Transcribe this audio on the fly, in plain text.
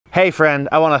Hey friend,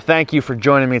 I want to thank you for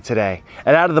joining me today.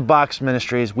 At Out of the Box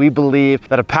Ministries, we believe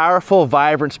that a powerful,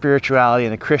 vibrant spirituality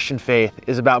in the Christian faith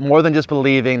is about more than just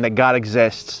believing that God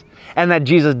exists and that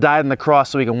Jesus died on the cross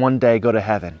so we can one day go to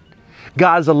heaven.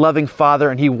 God is a loving Father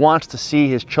and He wants to see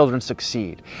His children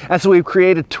succeed. And so we've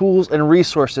created tools and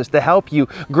resources to help you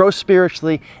grow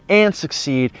spiritually and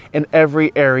succeed in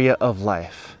every area of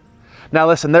life. Now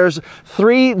listen, there's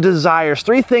three things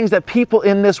that people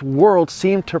in this world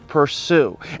seem to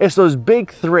pursue. It's those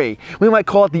big three. We might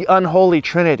call it the unholy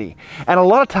trinity. And a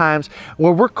lot of times,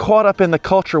 when we're caught up in the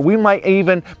culture, we might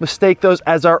even mistake those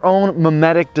as our own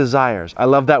mimetic desires. I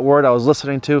love that word. I was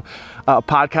listening to a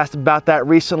podcast about that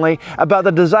recently, about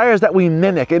the desires that we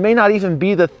mimic. It may not even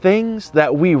be the things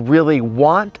that we really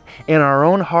want in our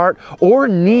own heart or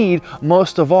need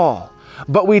most of all.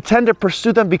 But we tend to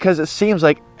pursue them because it seems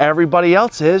like everybody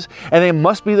else is, and they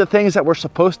must be the things that we're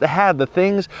supposed to have, the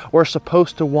things we're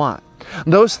supposed to want.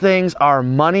 Those things are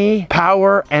money,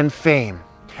 power, and fame.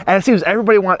 And it seems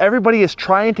everybody is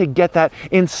trying to get that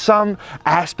in some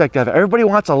aspect of it. Everybody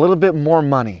wants a little bit more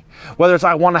money. Whether it's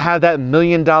I want to have that $1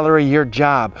 million a year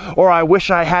job, or I wish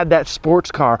I had that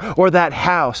sports car, or that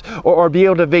house, or be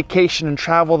able to vacation and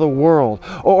travel the world.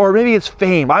 Or maybe it's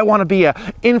fame. I want to be an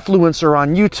influencer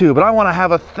on YouTube, and I want to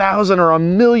have 1,000 or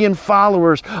 1,000,000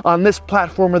 followers on this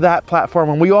platform or that platform,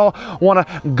 and we all want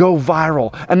to go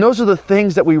viral. And those are the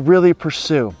things that we really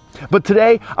pursue. But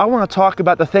today, I want to talk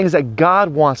about the things that God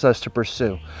wants us to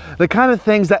pursue. The kind of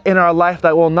things that in our life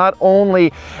that will not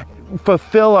only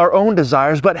fulfill our own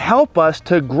desires, but help us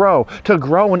to grow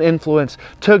in influence,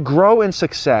 to grow in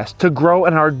success, to grow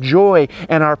in our joy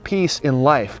and our peace in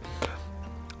life.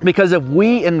 Because if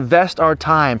we invest our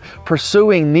time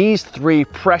pursuing these three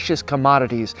precious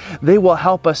commodities, they will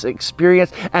help us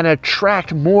experience and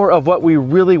attract more of what we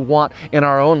really want in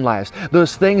our own lives.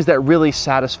 Those things that really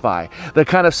satisfy, the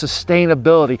kind of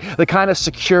sustainability, the kind of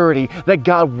security that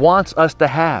God wants us to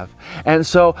have. And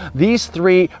so these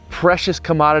three precious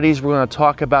commodities we're going to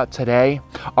talk about today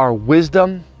are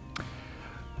wisdom,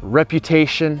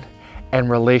 reputation, and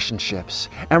relationships.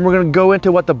 And we're going to go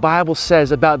into what the Bible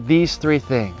says about these three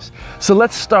things. So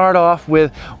let's start off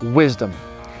with wisdom.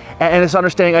 And it's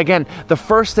understanding, again, the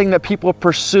first thing that people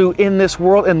pursue in this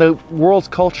world, in the world's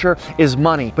culture, is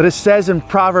money. But it says in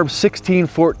Proverbs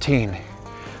 16:14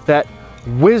 that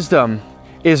wisdom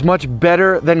is much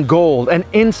better than gold, and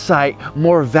insight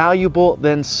more valuable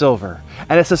than silver.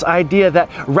 And it's this idea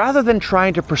that rather than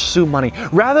trying to pursue money,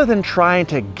 rather than trying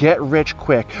to get rich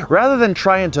quick, rather than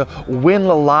trying to win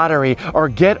the lottery or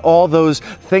get all those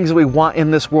things that we want in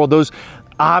this world, those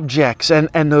objects and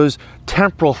those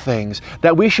temporal things,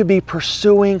 that we should be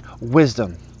pursuing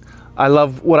wisdom. I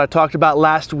love what I talked about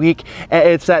last week.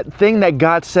 It's that thing that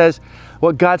God says,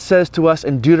 what God says to us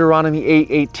in Deuteronomy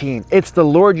 8:18. It's the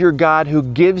Lord your God who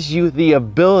gives you the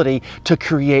ability to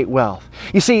create wealth.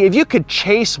 You see, if you could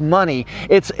chase money,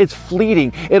 it's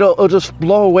fleeting. It'll just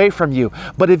blow away from you.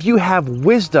 But if you have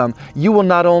wisdom, you will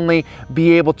not only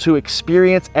be able to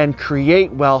experience and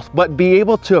create wealth, but be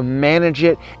able to manage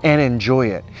it and enjoy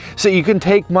it. So you can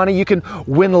take money, you can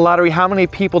win the lottery. How many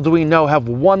people do we know have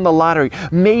won the lottery,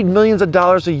 made millions of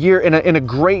dollars a year in a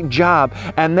great job,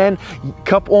 and then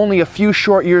only a few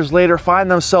short years later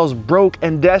find themselves broke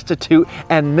and destitute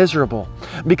and miserable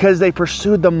because they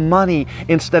pursued the money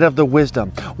instead of the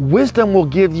wisdom. Wisdom will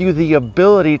give you the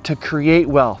ability to create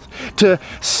wealth, to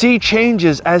see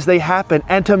changes as they happen,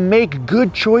 and to make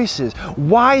good choices,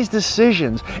 wise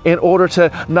decisions in order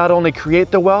to not only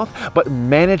create the wealth, but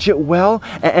manage it well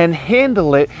and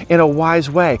handle it in a wise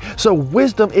way. So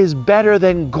wisdom is better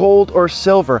than gold or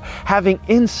silver. Having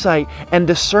insight and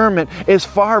discernment is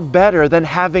far better than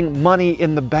having money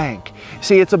in the bank.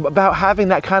 See, it's about having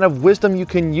that kind of wisdom you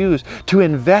can use to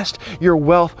invest your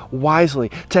wealth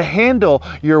wisely, to handle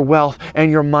your wealth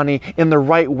and your money in the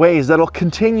right ways that'll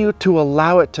continue to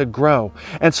allow it to grow.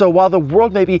 And so while the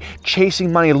world may be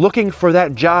chasing money, looking for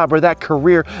that job or that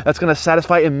career that's going to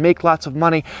satisfy and make lots of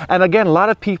money, and again, a lot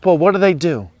of people, what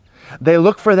do? They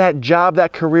look for that job,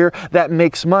 that career that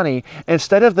makes money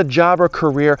instead of the job or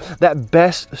career that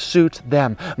best suits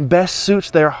them, best suits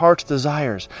their heart's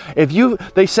desires.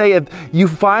 They say if you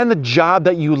find the job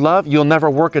that you love, you'll never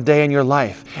work a day in your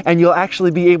life, and you'll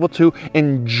actually be able to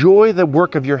enjoy the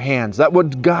work of your hands. That's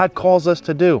what God calls us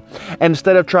to do. And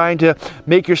instead of trying to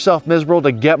make yourself miserable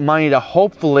to get money to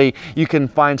hopefully you can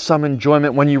find some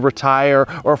enjoyment when you retire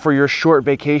or for your short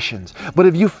vacations. But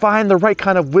if you find the right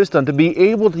kind of wisdom to be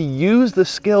able to use the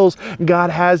skills God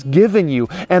has given you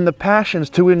and the passions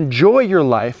to enjoy your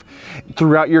life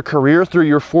throughout your career, through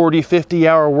your 40,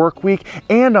 50-hour work week,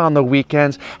 and on the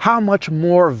weekends, how much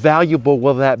more valuable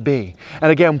will that be?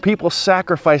 And again, people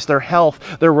sacrifice their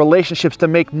health, their relationships to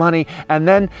make money, and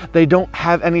then they don't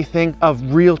have anything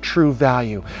of real true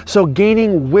value. So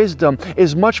gaining wisdom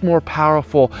is much more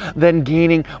powerful than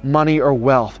gaining money or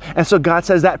wealth. And so God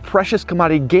says that precious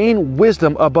commodity, gain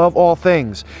wisdom above all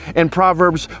things. In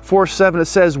Proverbs 4:7 it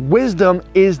says, wisdom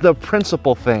is the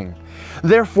principal thing.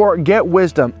 Therefore, get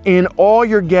wisdom. In all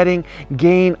you're getting,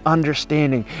 gain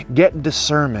understanding, get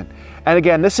discernment. And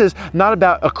again, this is not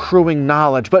about accruing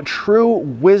knowledge, but true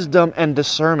wisdom and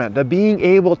discernment, the being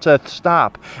able to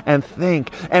stop and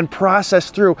think and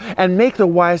process through and make the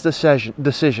wise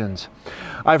decisions.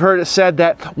 I've heard it said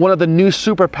that one of the new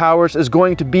superpowers is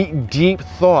going to be deep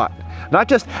thought. Not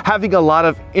just having a lot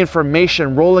of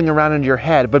information rolling around in your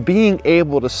head, but being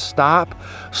able to stop,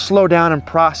 slow down, and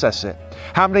process it.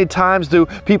 How many times do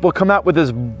people come out with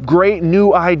this great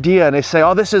new idea and they say,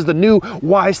 oh, this is the new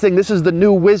wise thing, this is the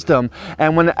new wisdom,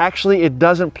 and when actually it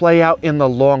doesn't play out in the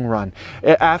long run.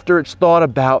 After it's thought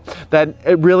about, that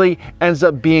it really ends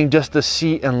up being just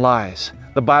deceit and lies.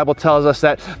 The Bible tells us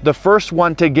that the first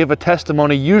one to give a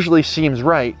testimony usually seems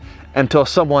right until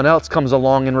someone else comes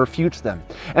along and refutes them.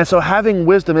 And so having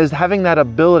wisdom is having that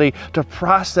ability to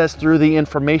process through the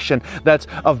information that's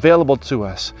available to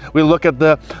us. We look at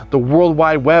the World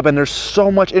Wide Web, and there's so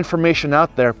much information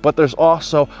out there, but there's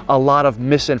also a lot of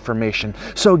misinformation.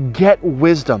 So get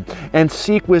wisdom and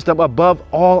seek wisdom above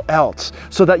all else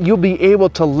so that you'll be able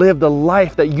to live the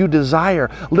life that you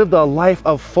desire, live the life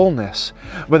of fullness.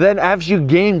 But then as you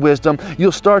gain wisdom,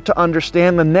 you'll start to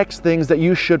understand the next things that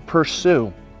you should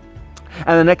pursue.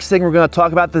 And the next thing we're going to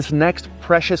talk about, this next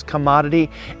precious commodity,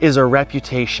 is a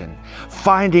reputation.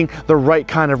 Finding the right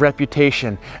kind of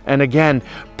reputation. And again,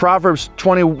 Proverbs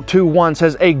 22:1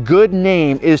 says, a good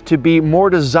name is to be more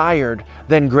desired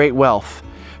than great wealth.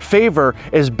 Favor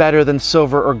is better than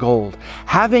silver or gold.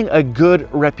 Having a good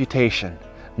reputation.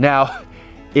 Now,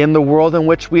 in the world in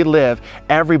which we live,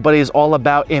 everybody's all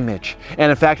about image. And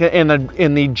in fact,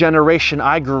 in the generation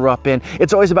I grew up in,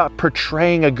 it's always about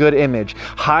portraying a good image.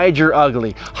 Hide your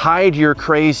ugly, hide your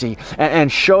crazy, and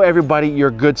show everybody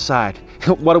your good side.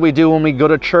 What do we do when we go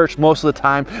to church most of the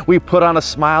time? We put on a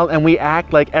smile and we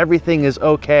act like everything is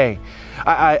okay.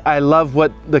 I love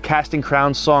what the Casting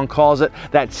Crowns song calls it,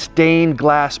 that stained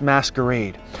glass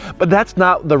masquerade. But that's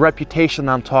not the reputation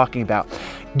I'm talking about.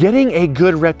 Getting a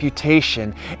good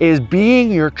reputation is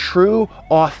being your true,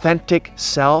 authentic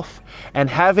self and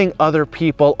having other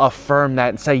people affirm that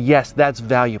and say, yes, that's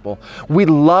valuable. We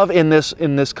love in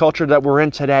this culture that we're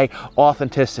in today,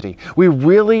 authenticity. We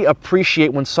really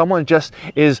appreciate when someone just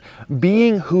is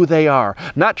being who they are,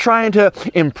 not trying to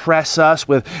impress us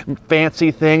with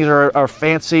fancy things or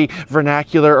fancy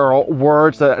vernacular or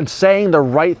words and saying the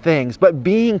right things, but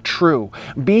being true,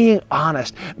 being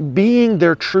honest, being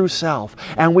their true self.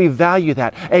 And we value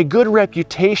that. A good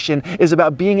reputation is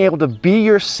about being able to be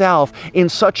yourself in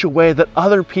such a way that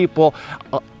other people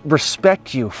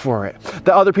respect you for it.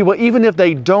 That other people, even if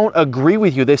they don't agree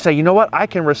with you, they say, you know what, I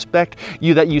can respect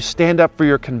you that you stand up for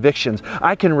your convictions.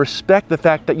 I can respect the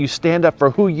fact that you stand up for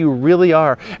who you really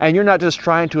are and you're not just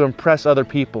trying to impress other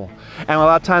people. And a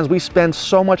lot of times we spend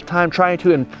so much time trying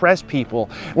to impress people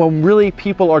when really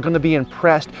people are going to be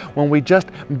impressed when we just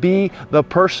be the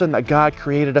person that God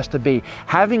created us to be.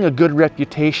 Having a good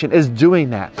reputation is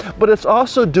doing that, but it's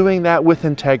also doing that with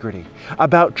integrity,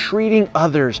 about treating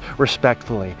others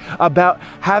respectfully, about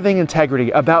having integrity,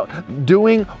 about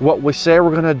doing what we say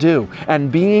we're going to do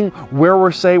and being where we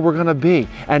say we're going to be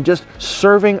and just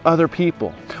serving other people.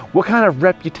 What kind of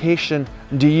reputation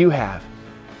do you have?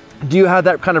 Do you have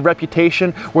that kind of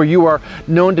reputation where you are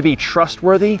known to be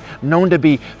trustworthy, known to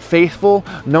be faithful,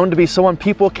 known to be someone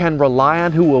people can rely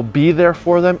on who will be there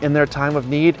for them in their time of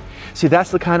need? See, that's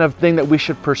the kind of thing that we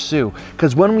should pursue,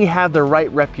 because when we have the right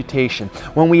reputation,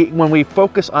 when we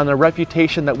focus on the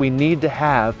reputation that we need to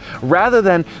have, rather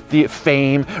than the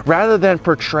fame, rather than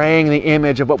portraying the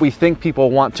image of what we think people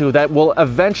want to, that will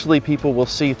eventually people will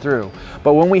see through.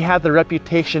 But when we have the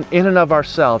reputation in and of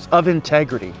ourselves, of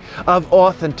integrity, of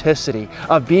authenticity,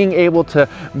 of being able to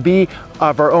be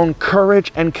of our own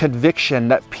courage and conviction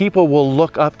that people will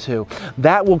look up to,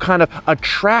 that will kind of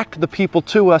attract the people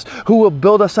to us who will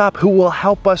build us up, who will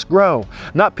help us grow.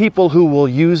 Not people who will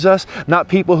use us, not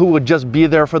people who would just be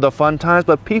there for the fun times,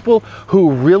 but people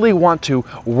who really want to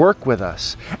work with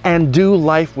us and do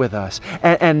life with us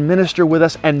and minister with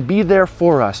us and be there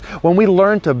for us. When we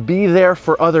learn to be there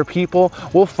for other people,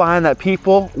 we'll find that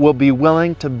people will be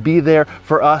willing to be there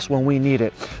for us when we need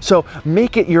it. So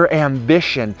make it your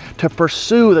ambition to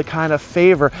pursue the kind of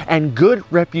favor and good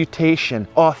reputation,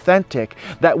 authentic,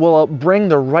 that will bring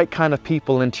the right kind of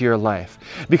people into your life.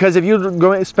 Because if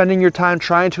you're spending your time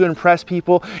trying to impress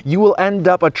people, you will end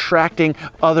up attracting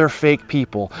other fake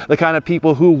people, the kind of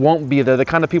people who won't be there, the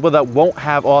kind of people that won't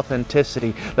have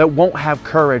authenticity, that won't have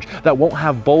courage, that won't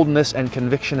have boldness and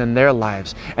conviction in their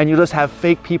lives. And you just have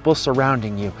fake people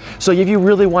surrounding you. So if you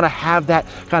really want to have that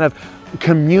kind of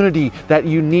community that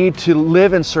you need to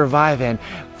live and survive in,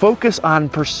 focus on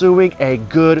pursuing a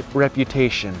good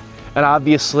reputation. And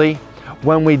obviously,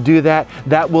 when we do that,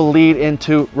 that will lead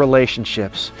into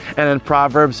relationships. And in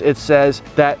Proverbs, it says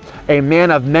that a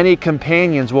man of many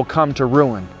companions will come to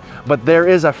ruin, but there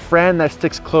is a friend that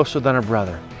sticks closer than a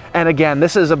brother. And again,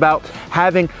 this is about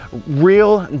having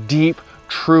real, deep,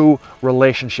 true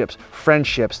relationships,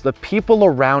 friendships, the people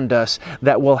around us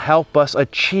that will help us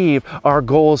achieve our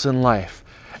goals in life.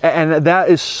 And that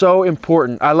is so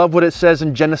important. I love what it says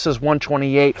in Genesis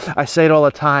 1:28. I say it all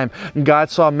the time. God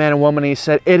saw man and woman and he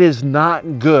said, "It is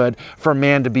not good for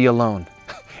man to be alone."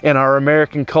 In our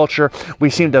American culture, we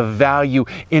seem to value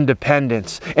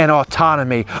independence and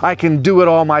autonomy. I can do it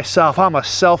all myself. I'm a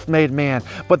self-made man.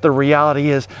 But the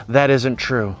reality is that isn't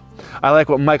true. I like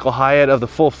what Michael Hyatt of the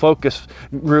Full Focus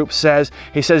group says.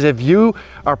 He says, if you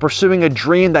are pursuing a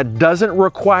dream that doesn't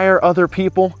require other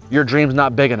people, your dream's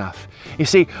not big enough. You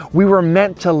see, we were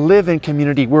meant to live in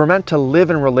community. We were meant to live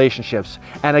in relationships.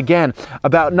 And again,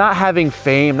 about not having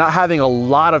fame, not having a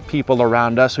lot of people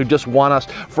around us who just want us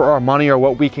for our money or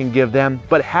what we can give them,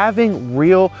 but having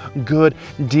real, good,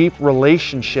 deep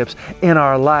relationships in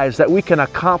our lives that we can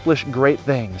accomplish great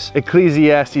things.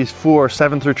 Ecclesiastes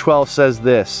 4:7-12 says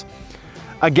this,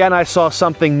 "Again I saw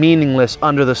something meaningless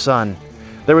under the sun.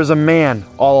 There was a man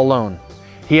all alone.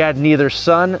 He had neither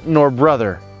son nor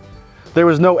brother. There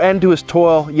was no end to his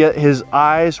toil, yet his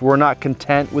eyes were not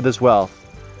content with his wealth.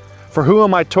 For who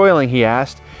am I toiling, he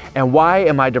asked, and why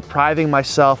am I depriving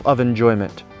myself of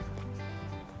enjoyment?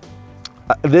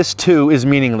 This too is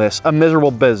meaningless, a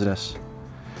miserable business."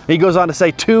 He goes on to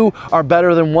say, two are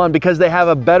better than one because they have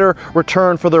a better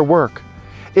return for their work.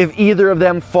 If either of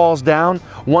them falls down,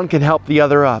 one can help the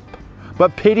other up.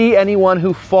 But pity anyone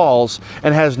who falls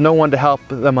and has no one to help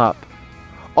them up.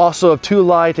 Also, if two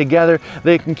lie together,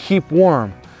 they can keep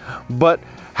warm. But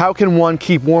how can one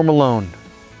keep warm alone?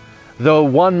 Though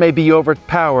one may be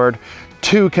overpowered,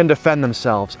 two can defend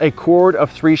themselves. A cord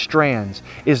of 3 strands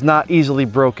is not easily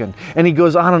broken. And he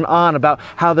goes on and on about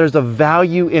how there's a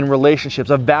value in relationships,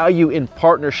 a value in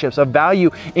partnerships, a value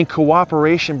in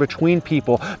cooperation between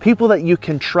people, people that you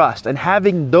can trust. And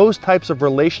having those types of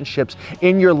relationships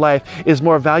in your life is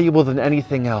more valuable than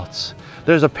anything else.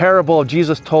 There's a parable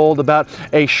Jesus told about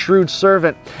a shrewd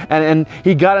servant, and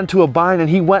he got into a bind and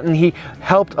he went and he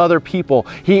helped other people.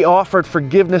 He offered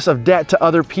forgiveness of debt to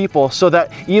other people so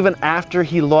that even after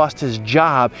he lost his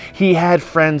job, he had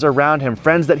friends around him,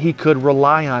 friends that he could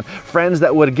rely on, friends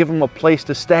that would give him a place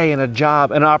to stay and a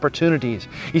job and opportunities.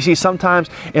 You see, sometimes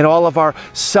in all of our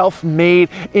self-made,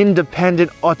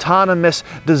 independent, autonomous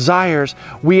desires,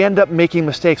 we end up making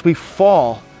mistakes. We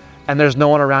fall and there's no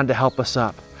one around to help us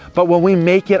up. But when we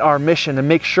make it our mission to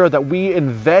make sure that we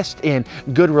invest in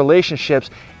good relationships,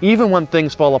 even when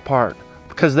things fall apart,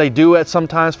 because they do it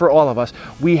sometimes for all of us,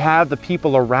 we have the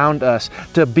people around us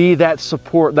to be that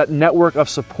support, that network of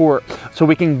support, so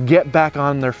we can get back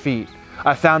on their feet.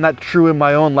 I found that true in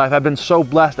my own life. I've been so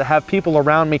blessed to have people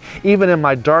around me, even in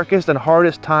my darkest and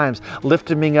hardest times,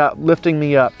 lifting me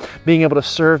up, being able to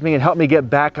serve me and help me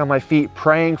get back on my feet,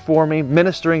 praying for me,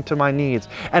 ministering to my needs.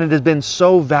 And it has been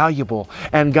so valuable.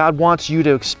 And God wants you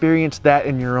to experience that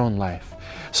in your own life.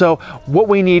 So what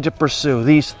we need to pursue,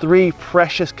 these 3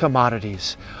 precious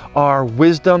commodities, are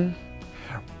wisdom,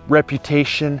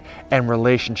 reputation, and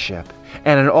relationship.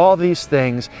 And in all these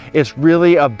things, it's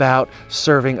really about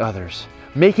serving others.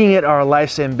 Making it our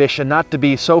life's ambition not to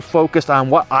be so focused on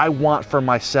what I want for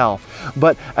myself,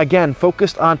 but again,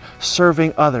 focused on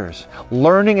serving others,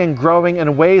 learning and growing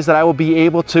in ways that I will be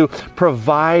able to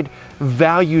provide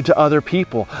value to other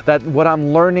people, that what I'm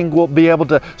learning will be able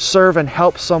to serve and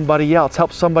help somebody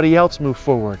else move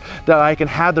forward, that I can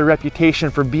have the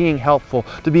reputation for being helpful,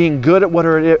 to being good at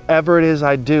whatever it is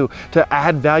I do, to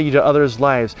add value to others'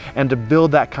 lives, and to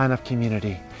build that kind of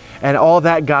community. And all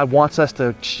that God wants us to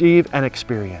achieve and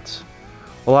experience.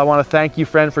 Well, I want to thank you,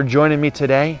 friend, for joining me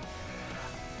today.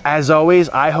 As always,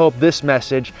 I hope this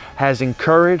message has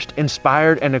encouraged,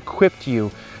 inspired, and equipped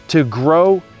you to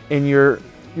grow in your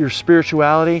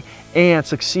spirituality and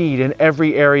succeed in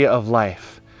every area of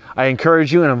life. I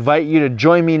encourage you and invite you to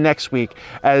join me next week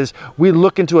as we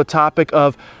look into a topic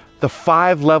of the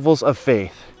 5 levels of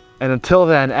faith. And until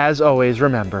then, as always,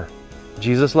 remember,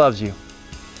 Jesus loves you,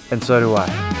 and so do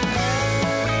I.